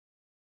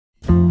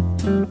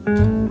Hey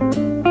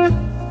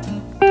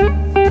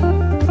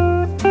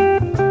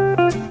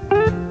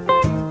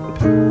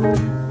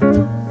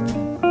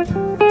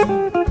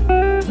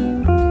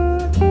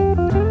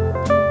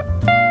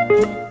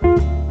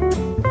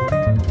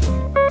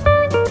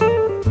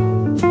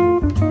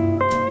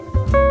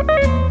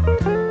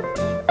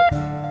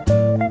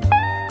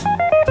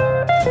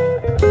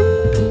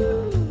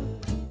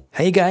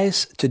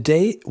guys,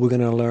 today we're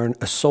going to learn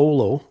a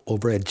solo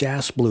over a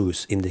jazz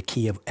blues in the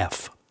key of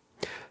F.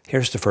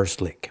 Here's the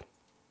first lick.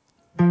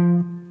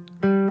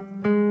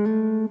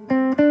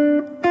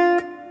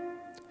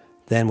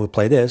 Then we'll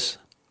play this.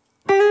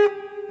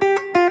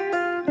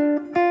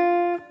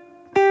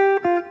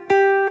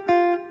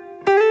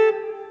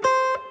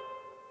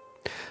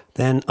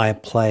 Then I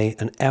play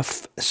an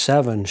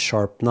F7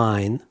 sharp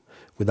 9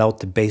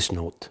 without the bass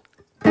note,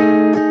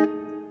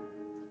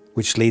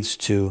 which leads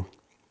to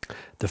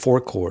the 4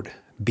 chord,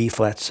 B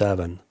flat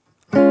 7,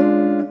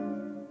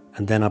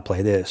 and then I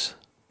play this.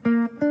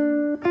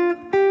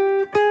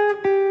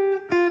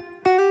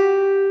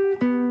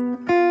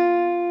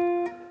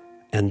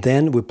 And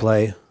then we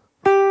play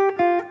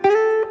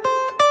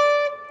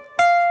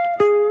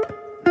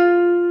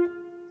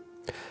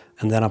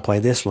and then I play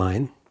this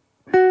line.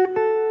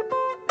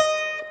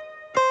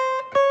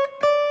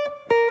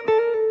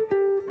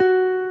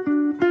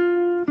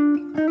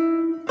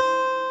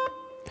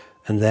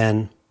 And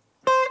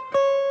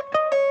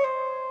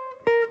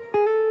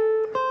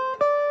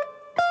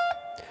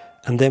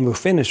then we'll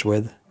finish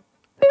with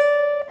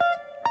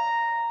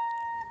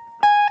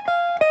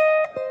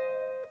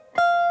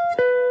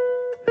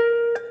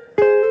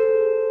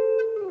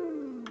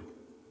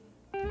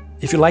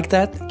If you like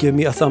that, give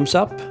me a thumbs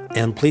up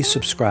and please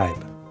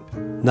subscribe.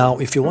 Now,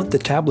 if you want the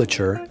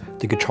tablature,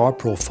 the guitar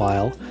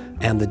profile,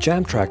 and the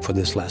jam track for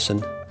this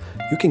lesson,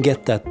 you can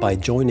get that by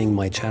joining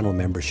my channel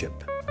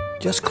membership.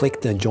 Just click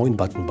the join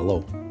button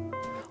below.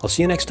 I'll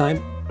see you next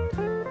time.